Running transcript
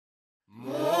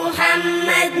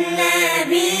محمد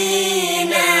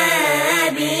نبينا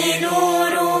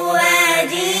بنور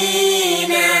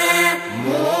وادينا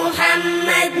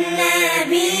محمد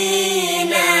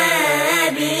نبينا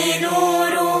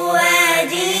بنور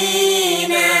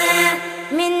وادينا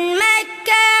من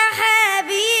مكة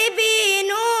حبيبي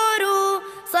نور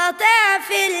سطع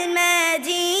في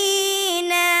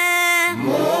المدينة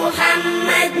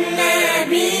محمد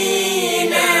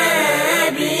نبينا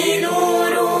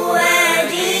بنور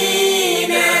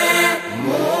وادينا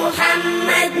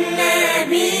محمد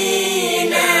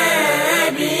نبينا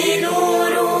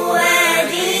بنور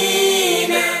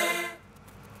وادينا.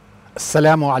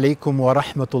 السلام عليكم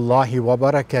ورحمة الله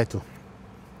وبركاته.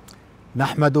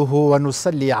 نحمده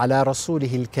ونصلي على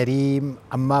رسوله الكريم،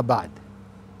 أما بعد،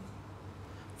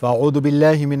 فأعوذ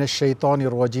بالله من الشيطان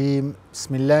الرجيم.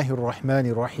 بسم الله الرحمن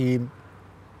الرحيم.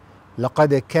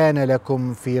 لقد كان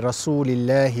لكم في رسول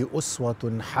الله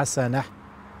أسوة حسنة.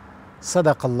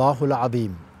 صدق الله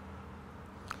العظيم.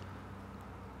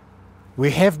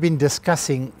 We have been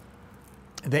discussing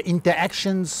the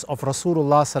interactions of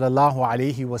Rasulullah sallallahu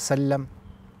alaihi wasallam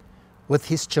with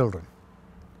his children.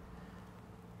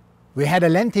 We had a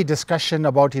lengthy discussion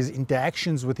about his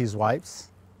interactions with his wives.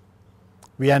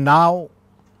 We are now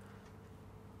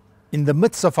in the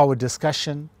midst of our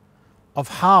discussion of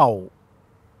how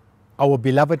our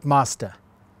beloved master,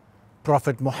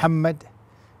 Prophet Muhammad,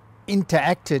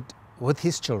 interacted with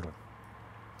his children.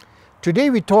 Today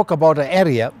we talk about an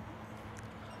area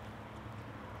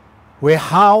where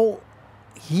how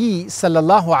he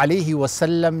sallallahu alaihi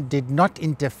wasallam did not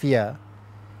interfere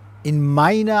in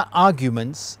minor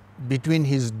arguments between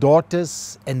his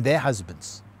daughters and their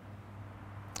husbands.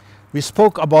 We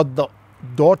spoke about the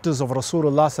daughters of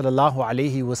Rasulullah sallallahu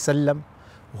alaihi wasallam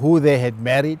who they had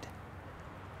married,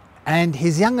 and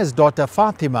his youngest daughter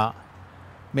Fatima,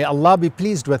 may Allah be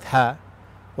pleased with her,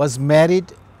 was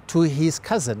married to his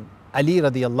cousin Ali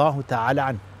radiallahu ta'ala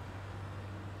anhu.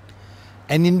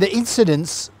 And in the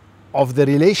incidents of the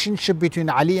relationship between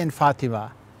Ali and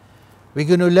Fatima, we're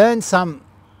going to learn some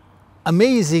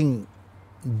amazing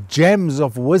gems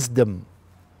of wisdom,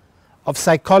 of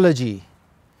psychology,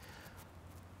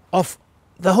 of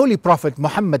the Holy Prophet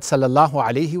Muhammad sallallahu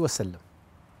alaihi wasallam.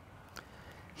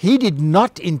 He did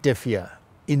not interfere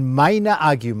in minor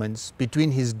arguments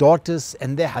between his daughters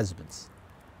and their husbands.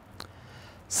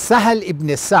 Sahal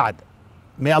ibn Sa'd,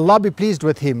 may Allah be pleased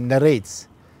with him, narrates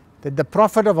that the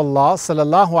Prophet of Allah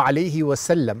sallallahu alaihi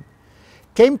wasallam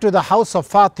came to the house of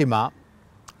Fatima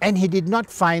and he did not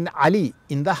find Ali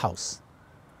in the house.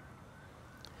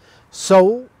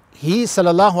 So he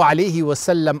sallallahu alaihi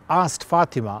wasallam asked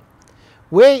Fatima,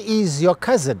 "Where is your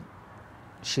cousin?"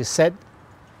 She said,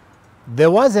 "There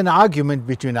was an argument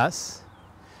between us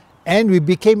and we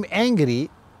became angry,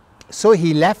 so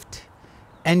he left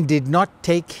and did not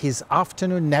take his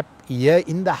afternoon nap here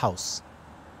in the house."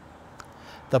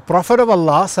 The Prophet of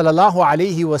Allah sallallahu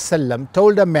alaihi wasallam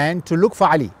told a man to look for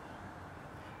Ali,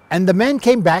 and the man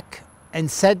came back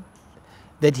and said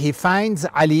that he finds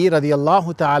Ali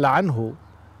radiallahu ta'ala anhu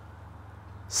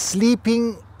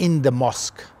sleeping in the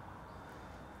mosque.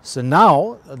 So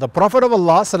now the Prophet of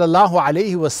Allah sallallahu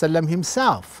alaihi wasallam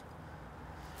himself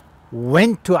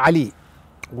went to Ali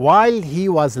while he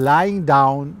was lying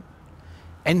down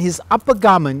and his upper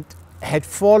garment had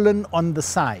fallen on the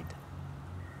side.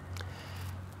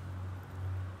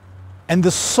 And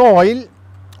the soil,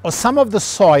 or some of the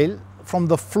soil from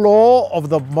the floor of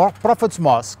the Prophet's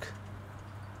mosque,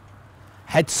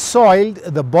 had soiled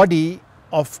the body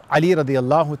of Ali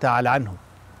radiallahu ta'ala anhu.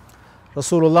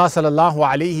 Rasulullah sallallahu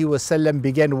alaihi wasallam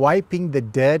began wiping the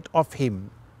dirt off him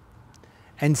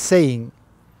and saying,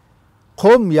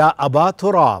 "Qum ya Aba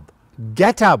Turab,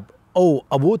 get up, O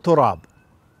Abu Turab."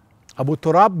 Abu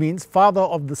Turab means father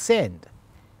of the sand.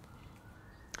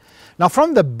 Now,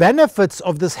 from the benefits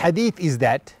of this hadith is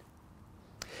that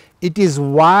it is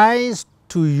wise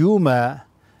to humor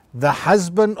the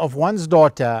husband of one's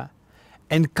daughter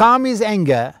and calm his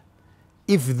anger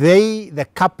if the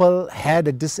couple had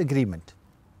a disagreement.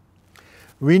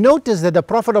 We notice that the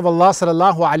Prophet of Allah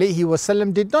sallallahu alaihi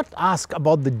wasallam did not ask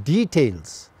about the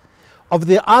details of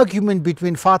the argument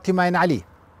between Fatima and Ali,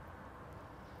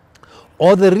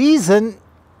 or the reason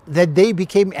that they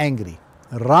became angry.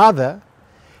 Rather,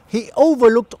 he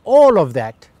overlooked all of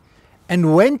that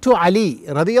and went to Ali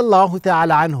radiallahu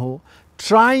ta'ala anhu,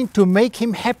 trying to make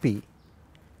him happy.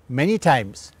 Many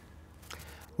times,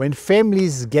 when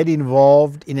families get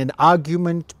involved in an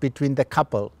argument between the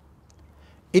couple,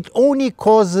 it only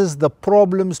causes the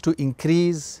problems to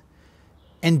increase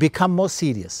and become more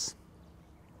serious.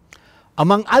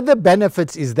 Among other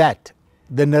benefits is that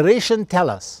the narration tells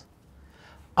us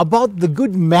about the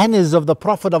good manners of the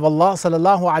Prophet of Allah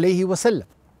sallallahu alaihi wasallam.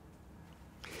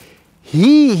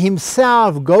 He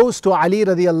himself goes to Ali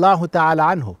radiallahu ta'ala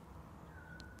anhu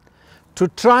to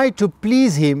try to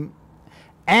please him,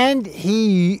 and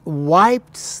he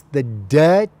wipes the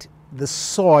dirt, the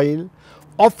soil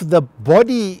of the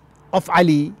body of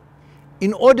Ali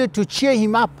in order to cheer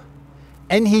him up,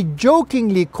 and he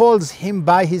jokingly calls him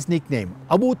by his nickname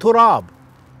Abu Turab,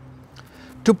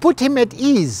 to put him at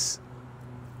ease.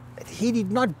 He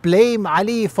did not blame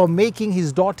Ali for making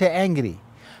his daughter angry,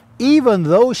 even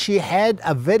though she had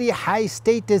a very high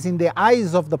status in the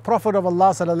eyes of the Prophet of Allah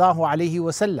sallallahu alaihi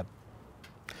wasallam.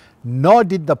 Nor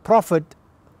did the Prophet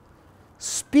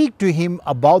speak to him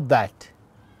about that.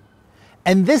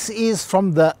 And this is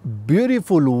from the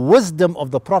beautiful wisdom of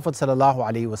the Prophet sallallahu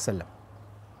alaihi wasallam.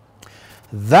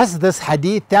 Thus this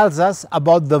hadith tells us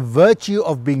about the virtue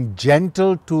of being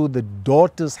gentle to the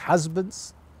daughters'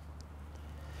 husbands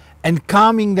and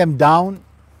calming them down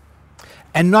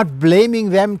and not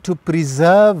blaming them to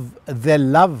preserve their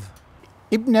love.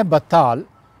 Ibn Battal,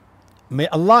 may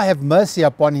Allah have mercy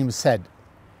upon him, said,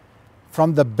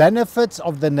 from the benefits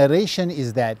of the narration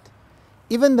is that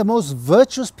even the most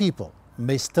virtuous people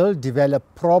may still develop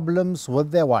problems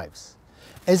with their wives,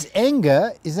 as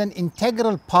anger is an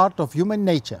integral part of human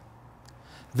nature.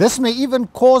 This may even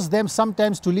cause them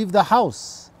sometimes to leave the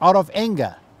house out of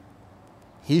anger.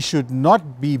 He should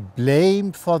not be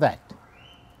blamed for that.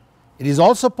 It is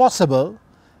also possible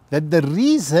that the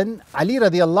reason Ali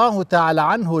radiallahu ta'ala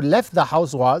anhu left the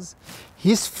house was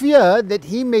his fear that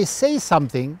he may say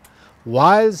something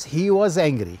whilst he was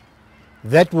angry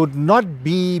that would not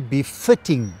be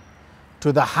befitting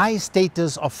to the high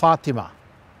status of Fatima.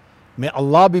 May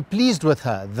Allah be pleased with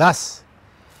her. Thus,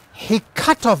 he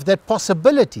cut off that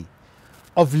possibility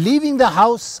of leaving the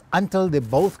house until they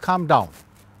both calm down.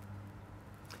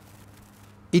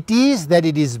 It is that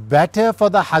it is better for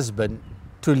the husband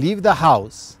to leave the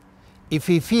house if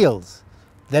he feels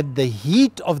that the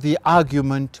heat of the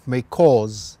argument may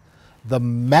cause the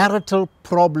marital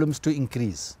problems to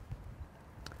increase.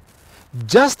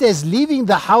 Just as leaving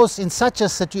the house in such a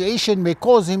situation may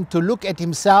cause him to look at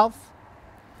himself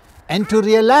and to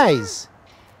realize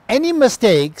any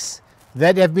mistakes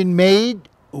that have been made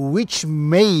which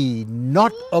may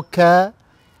not occur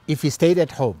if he stayed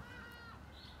at home.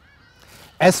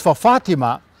 As for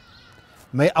Fatima,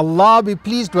 may Allah be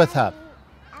pleased with her,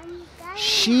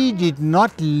 she did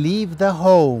not leave the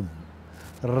home.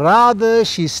 Rather,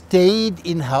 she stayed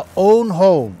in her own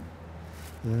home.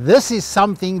 This is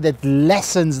something that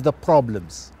lessens the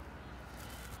problems.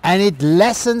 And it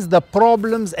lessens the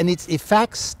problems and its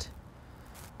effects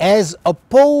as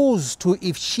opposed to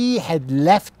if she had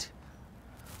left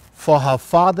for her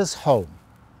father's home.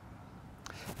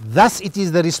 Thus, it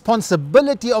is the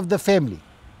responsibility of the family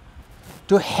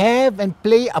to have and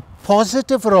play a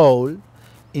positive role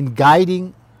in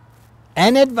guiding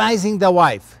and advising the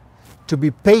wife to be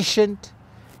patient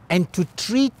and to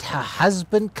treat her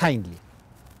husband kindly.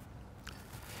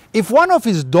 If one of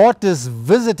his daughters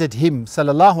visited him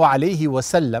sallallahu alaihi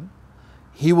wasallam,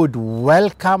 he would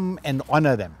welcome and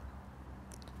honor them.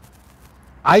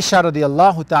 Aisha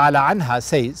radiallahu ta'ala anha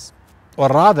says, or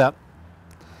rather,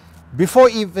 before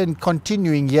even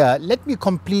continuing here, let me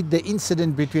complete the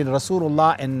incident between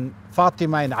Rasulullah and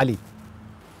Fatima and Ali.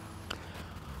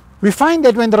 We find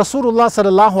that when Rasulullah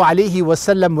sallallahu alaihi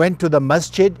wasallam went to the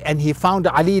masjid and he found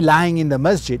Ali lying in the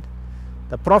masjid,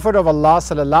 the Prophet of Allah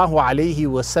sallallahu alaihi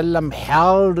wasallam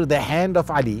held the hand of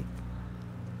Ali.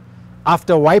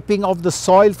 After wiping off the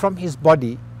soil from his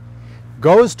body,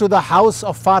 goes to the house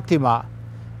of Fatima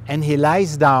and he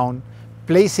lies down,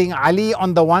 placing Ali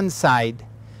on the one side,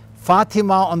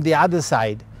 Fatima on the other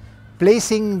side,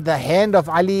 placing the hand of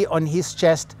Ali on his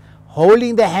chest,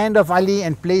 holding the hand of Ali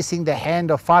and placing the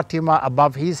hand of Fatima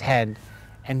above his hand.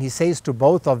 And he says to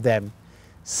both of them,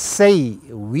 say,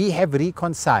 we have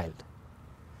reconciled.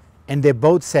 And they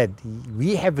both said,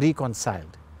 we have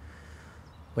reconciled.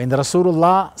 When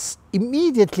Rasulullah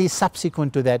immediately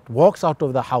subsequent to that walks out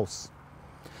of the house,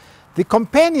 the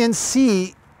companions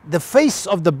see the face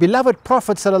of the beloved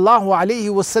Prophet sallallahu alaihi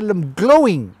wasallam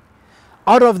glowing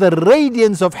out of the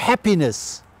radiance of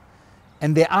happiness.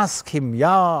 And they ask him,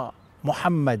 Ya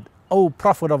Muhammad, O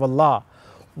Prophet of Allah,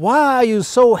 why are you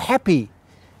so happy?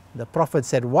 The Prophet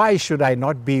said, why should I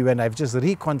not be when I've just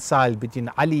reconciled between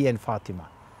Ali and Fatima?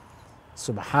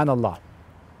 Subhanallah.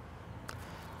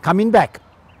 Coming back,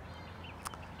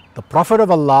 the Prophet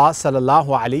of Allah sallallahu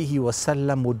alaihi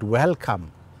wasallam would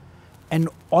welcome and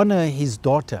honor his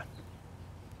daughter.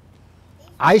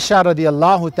 Aisha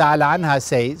radiallahu ta'ala anha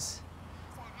says,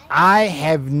 I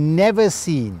have never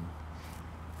seen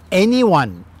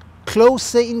anyone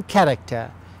closer in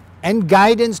character and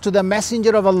guidance to the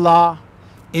Messenger of Allah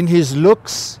in his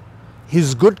looks,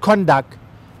 his good conduct,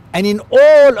 and in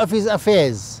all of his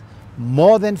affairs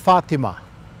more than Fatima,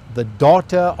 the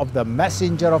daughter of the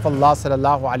Messenger of Allah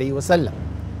sallallahu alaihi wasallam.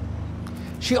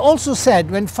 She also said,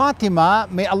 when Fatima,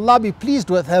 may Allah be pleased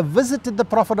with her, visited the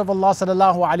Prophet of Allah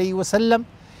sallallahu alaihi wasallam,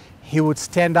 he would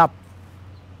stand up.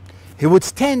 He would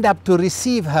stand up to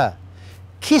receive her,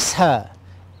 kiss her,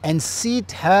 and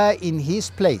seat her in his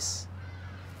place.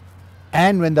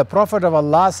 And when the Prophet of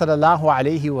Allah sallallahu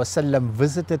alaihi wasallam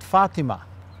visited Fatima,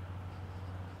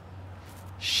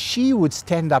 she would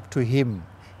stand up to him,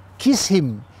 kiss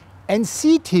him, and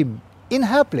seat him in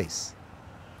her place.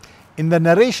 In the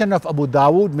narration of Abu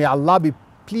Dawood, may Allah be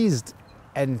pleased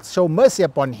and show mercy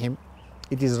upon him,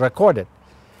 it is recorded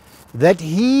that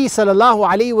he sallallahu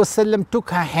alaihi wasallam took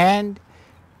her hand,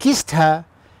 kissed her,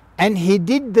 and he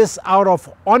did this out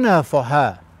of honor for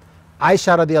her.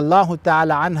 Aisha radiallahu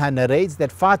ta'ala anha narrates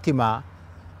that Fatima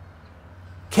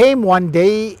came one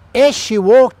day as she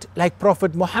walked like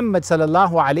Prophet Muhammad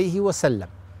sallallahu alaihi wasallam,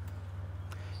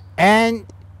 and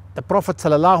the Prophet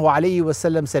sallallahu alaihi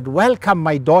wasallam said, "Welcome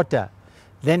my daughter."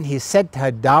 Then he set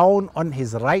her down on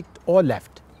his right or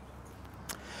left.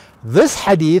 This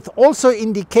hadith also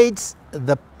indicates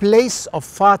the place of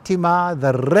Fatima,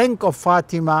 the rank of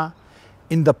Fatima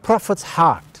in the Prophet's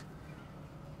heart,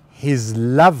 his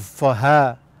love for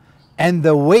her, and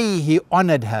the way he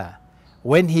honored her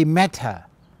when he met her.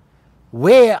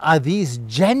 Where are these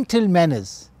gentle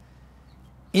manners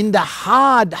in the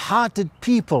hard-hearted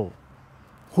people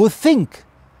who think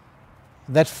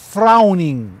that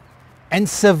frowning and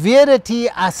severity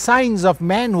are signs of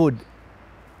manhood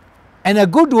and a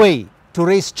good way to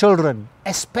raise children,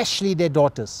 especially their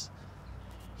daughters?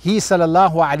 He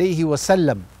sallallahu alaihi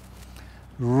wasallam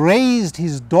raised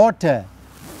his daughter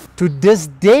to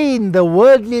disdain the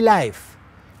worldly life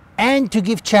and to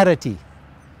give charity.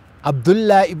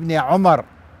 Abdullah ibn Umar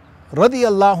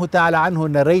radiyallahu ta'ala anhu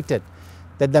narrated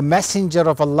that the Messenger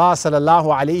of Allah sallallahu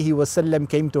alaihi wasallam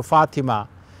came to Fatima,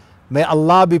 may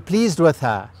Allah be pleased with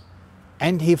her,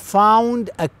 and he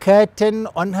found a curtain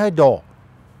on her door.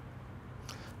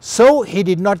 So he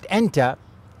did not enter,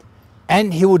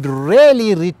 and he would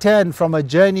rarely return from a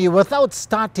journey without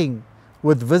starting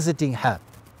with visiting her.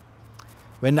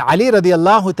 When Ali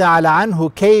radiallahu ta'ala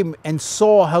anhu came and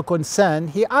saw her concern,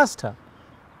 he asked her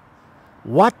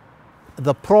what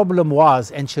the problem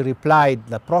was, and she replied,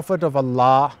 the Prophet of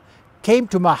Allah came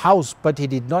to my house but he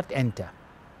did not enter.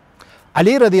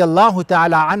 Ali radiallahu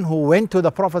ta'ala anhu went to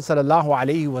the Prophet sallallahu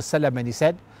alaihi wasallam and he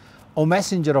said, O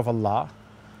Messenger of Allah,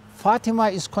 Fatima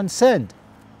is concerned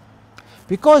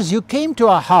because you came to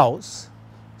our house.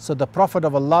 So the Prophet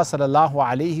of Allah sallallahu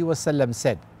alaihi wasallam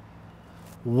said,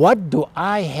 what do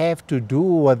I have to do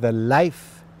with the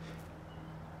life,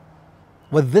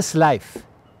 with this life?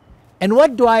 And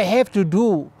what do I have to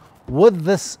do with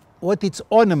this, with its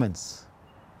ornaments?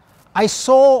 I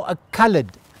saw a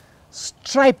colored,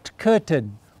 striped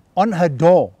curtain on her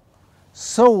door,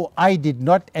 so I did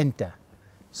not enter.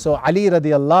 So Ali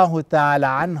radiallahu ta'ala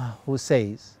anhu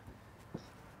says,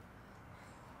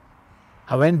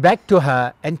 I went back to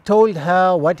her and told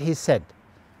her what he said.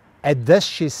 At this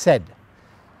she said,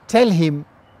 tell him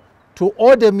to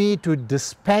order me to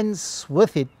dispense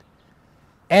with it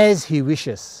as he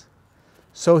wishes.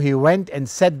 So he went and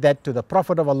said that to the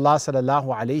Prophet of Allah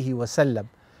sallallahu alaihi wasallam,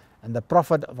 and the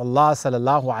Prophet of Allah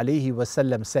sallallahu alaihi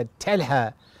wasallam said, tell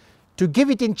her to give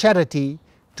it in charity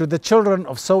to the children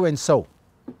of so and so,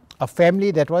 a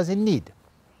family that was in need.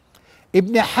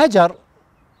 Ibn Hajar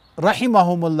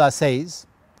rahimahumullah says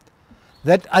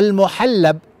that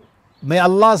Al-Muhallab, may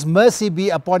Allah's mercy be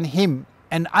upon him,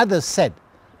 and others said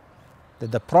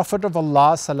that the Prophet of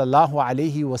Allah sallallahu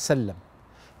alaihi wasallam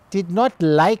did not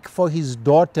like for his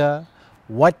daughter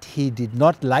what he did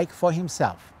not like for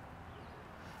himself.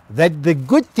 That the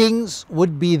good things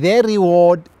would be their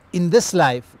reward in this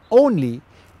life only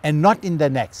and not in the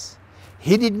next.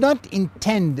 He did not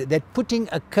intend that putting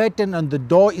a curtain on the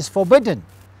door is forbidden.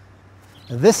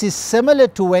 This is similar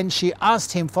to when she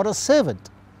asked him for a servant.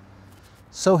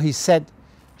 So he said,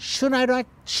 should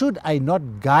I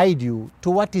not guide you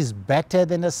to what is better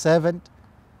than a servant?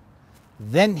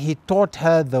 Then he taught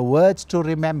her the words to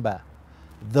remember,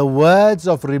 the words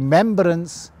of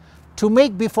remembrance to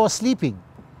make before sleeping.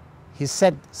 He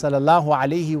said, sallallahu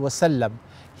alaihi wasallam,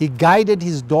 he guided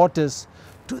his daughters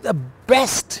to the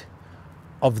best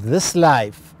of this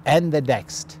life and the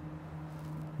next.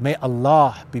 May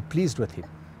Allah be pleased with him.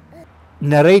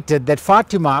 Narrated that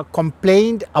Fatima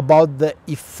complained about the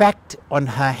effect on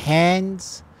her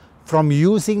hands from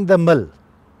using the mill.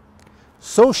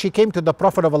 So she came to the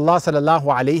Prophet of Allah sallallahu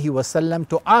alaihi wasallam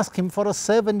to ask him for a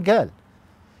servant girl.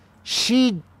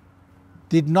 She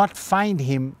did not find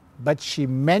him, but she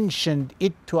mentioned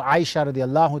it to Aisha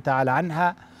radiallahu ta'ala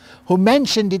anha, who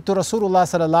mentioned it to Rasulullah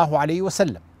sallallahu alaihi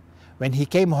wasallam. When he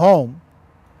came home,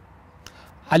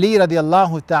 Ali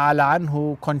radiallahu ta'ala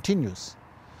anhu continues,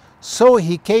 so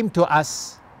he came to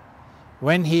us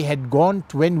when we had gone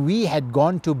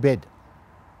to bed.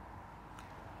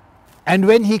 And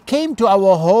when he came to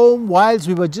our home whilst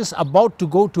we were just about to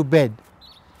go to bed,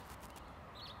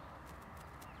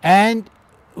 and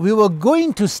we were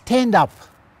going to stand up,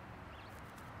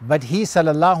 but he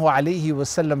sallallahu alaihi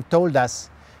wasallam told us,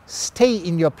 stay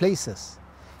in your places.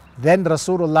 Then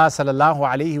Rasulullah sallallahu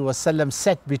alaihi wasallam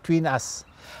sat between us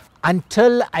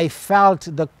until I felt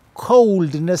the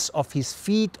coldness of his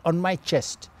feet on my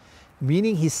chest,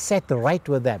 meaning he sat right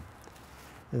with them.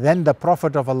 Then the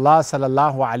Prophet of Allah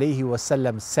sallallahu alaihi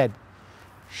wasallam said,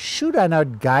 should I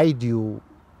not guide you?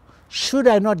 Should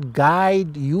I not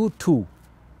guide you too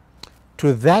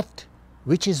to that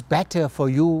which is better for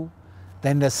you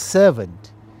than a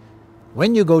servant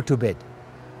when you go to bed?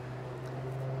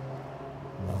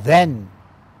 Then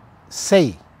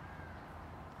say,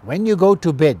 when you go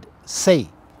to bed, say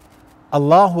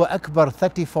Allahu Akbar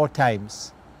 34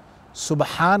 times,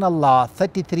 Subhanallah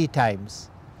 33 times,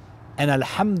 and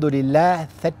Alhamdulillah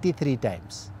 33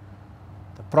 times.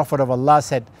 The Prophet of Allah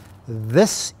said,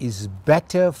 this is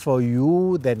better for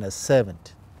you than a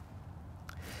servant.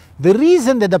 The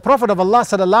reason that the Prophet of Allah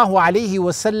sallallahu alaihi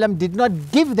wasallam did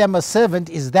not give them a servant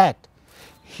is that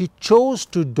he chose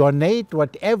to donate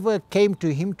whatever came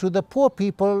to him to the poor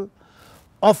people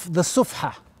of the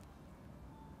Sufha.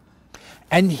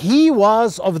 And he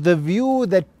was of the view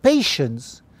that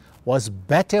patience was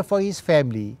better for his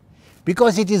family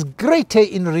because it is greater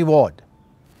in reward.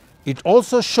 It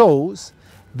also shows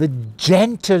the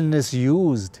gentleness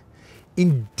used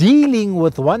in dealing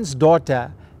with one's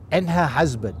daughter and her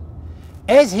husband,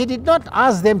 as he did not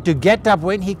ask them to get up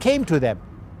when he came to them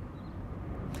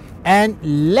and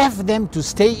left them to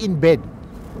stay in bed.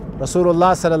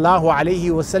 Rasulullah sallallahu alaihi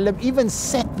wasallam even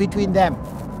sat between them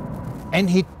and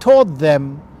he taught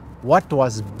them what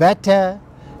was better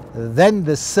than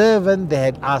the servant they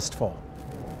had asked for.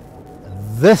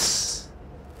 This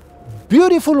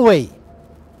beautiful way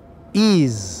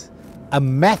is a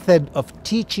method of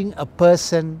teaching a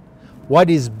person what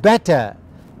is better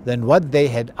than what they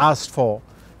had asked for,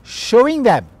 showing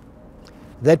them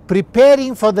that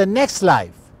preparing for the next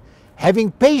life,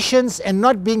 having patience and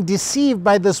not being deceived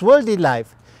by this worldly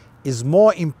life is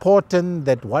more important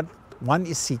than what one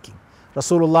is seeking.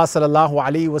 Rasulullah sallallahu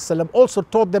alaihi wasallam also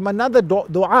taught them another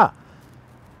dua,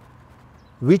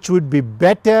 which would be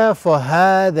better for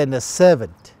her than a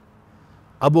servant.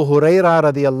 Abu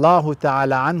Hurairah radiallahu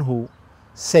ta'ala anhu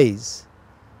says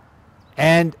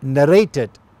and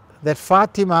narrated that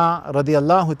Fatima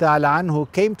radiallahu ta'ala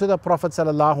anhu came to the Prophet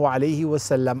sallallahu alaihi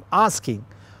wasallam asking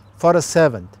for a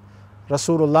servant.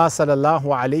 Rasulullah sallallahu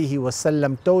alaihi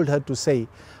wasallam told her to say,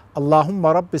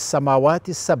 Allahumma rabbis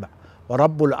samawati sab' wa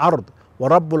rabbul ard wa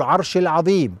rabbul arshil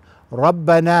azim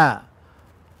rabbana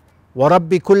wa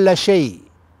rabbi kulla shay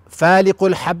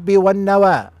faliqul habbi wal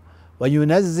nawa wa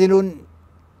yunazzilun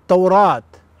tawrat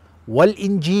wal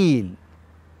injil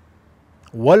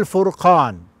wal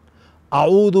furqan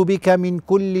a'udhu bika min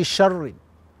kulli sharrin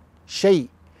shay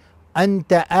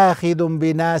anta akhidun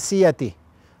binasiyatih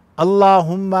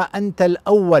Allahumma anta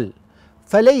al-awwal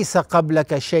falaysa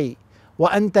qablaka shay wa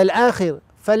anta al-akhir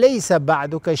falaysa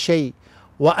ba'duka shay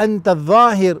wa anta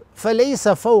al-zahir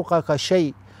falaysa fawqaka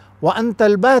shay wa anta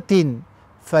al-batin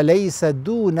falaysa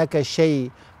dunaka shay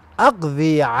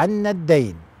aqdi 'anna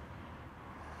ad-dayn.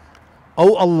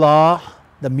 O Allah,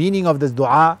 the meaning of this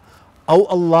dua, O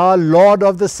Allah, Lord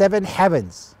of the seven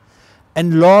heavens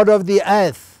and Lord of the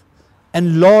earth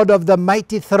and Lord of the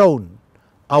mighty throne,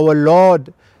 our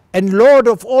Lord and Lord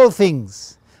of all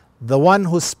things, the one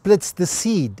who splits the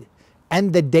seed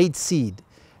and the date seed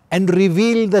and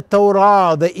revealed the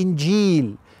Torah, the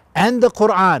Injil and the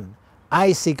Quran,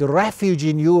 I seek refuge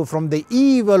in you from the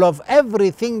evil of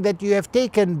everything that you have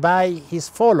taken by his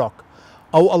forelock.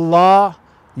 O Allah,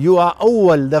 you are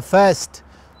Awwal, the first,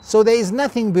 so there is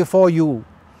nothing before you,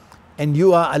 and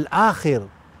you are Al-Akhir,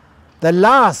 the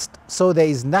last, so there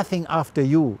is nothing after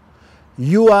you.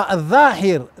 You are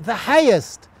Al-Zahir, the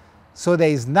highest, so there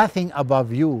is nothing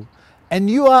above you. And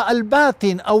you are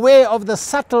Al-Batin, aware of the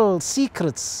subtle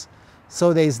secrets,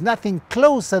 so there is nothing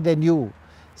closer than you.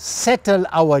 Settle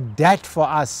our debt for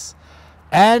us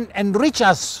and enrich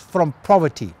us from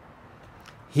poverty.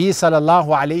 He sallallahu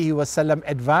alaihi wasallam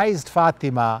advised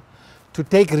Fatima to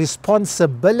take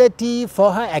responsibility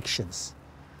for her actions.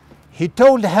 He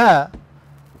told her,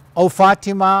 O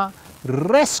Fatima,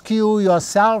 rescue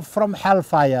yourself from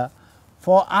hellfire,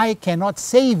 for I cannot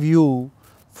save you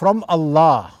from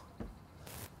Allah.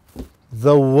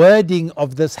 The wording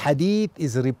of this hadith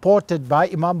is reported by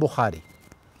Imam Bukhari.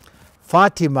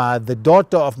 Fatima, the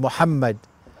daughter of Muhammad,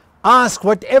 ask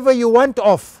whatever you want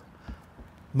of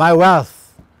my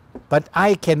wealth, but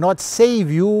I cannot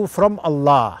save you from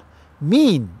Allah.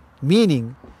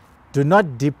 Meaning, do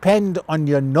not depend on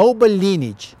your noble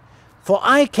lineage, for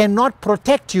I cannot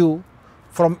protect you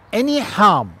from any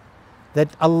harm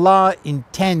that Allah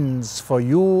intends for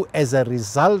you as a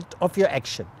result of your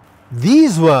action.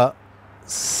 These were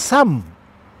some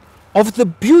of the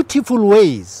beautiful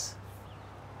ways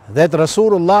that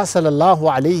Rasulullah sallallahu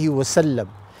alaihi wasallam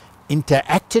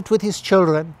interacted with his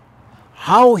children,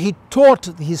 how he taught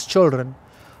his children,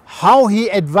 how he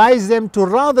advised them to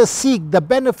rather seek the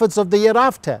benefits of the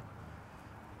hereafter,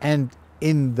 and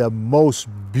in the most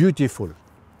beautiful,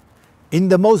 in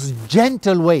the most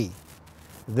gentle way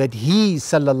that he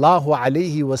sallallahu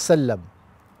alaihi wasallam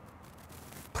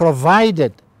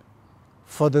provided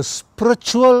for the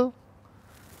spiritual,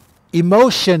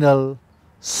 emotional,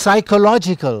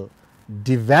 psychological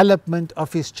development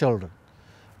of his children.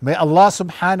 May Allah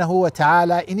subhanahu wa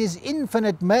ta'ala in His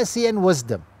infinite mercy and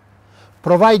wisdom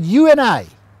provide you and I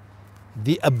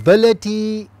the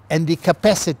ability and the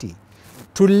capacity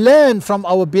to learn from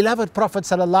our beloved Prophet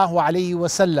sallallahu alaihi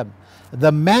wasallam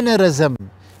the mannerism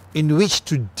in which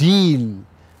to deal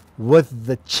with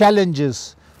the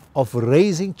challenges of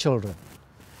raising children.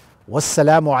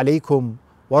 Wassalamu alaikum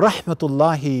wa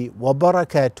rahmatullahi wa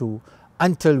barakatuh.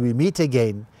 Until we meet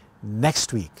again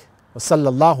next week.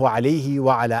 Wassallallahu alayhi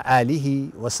wa ala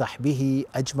alihi wa sahbihi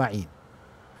ajma'in.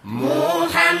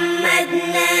 Muhammad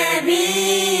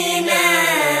Nabina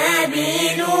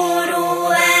Binu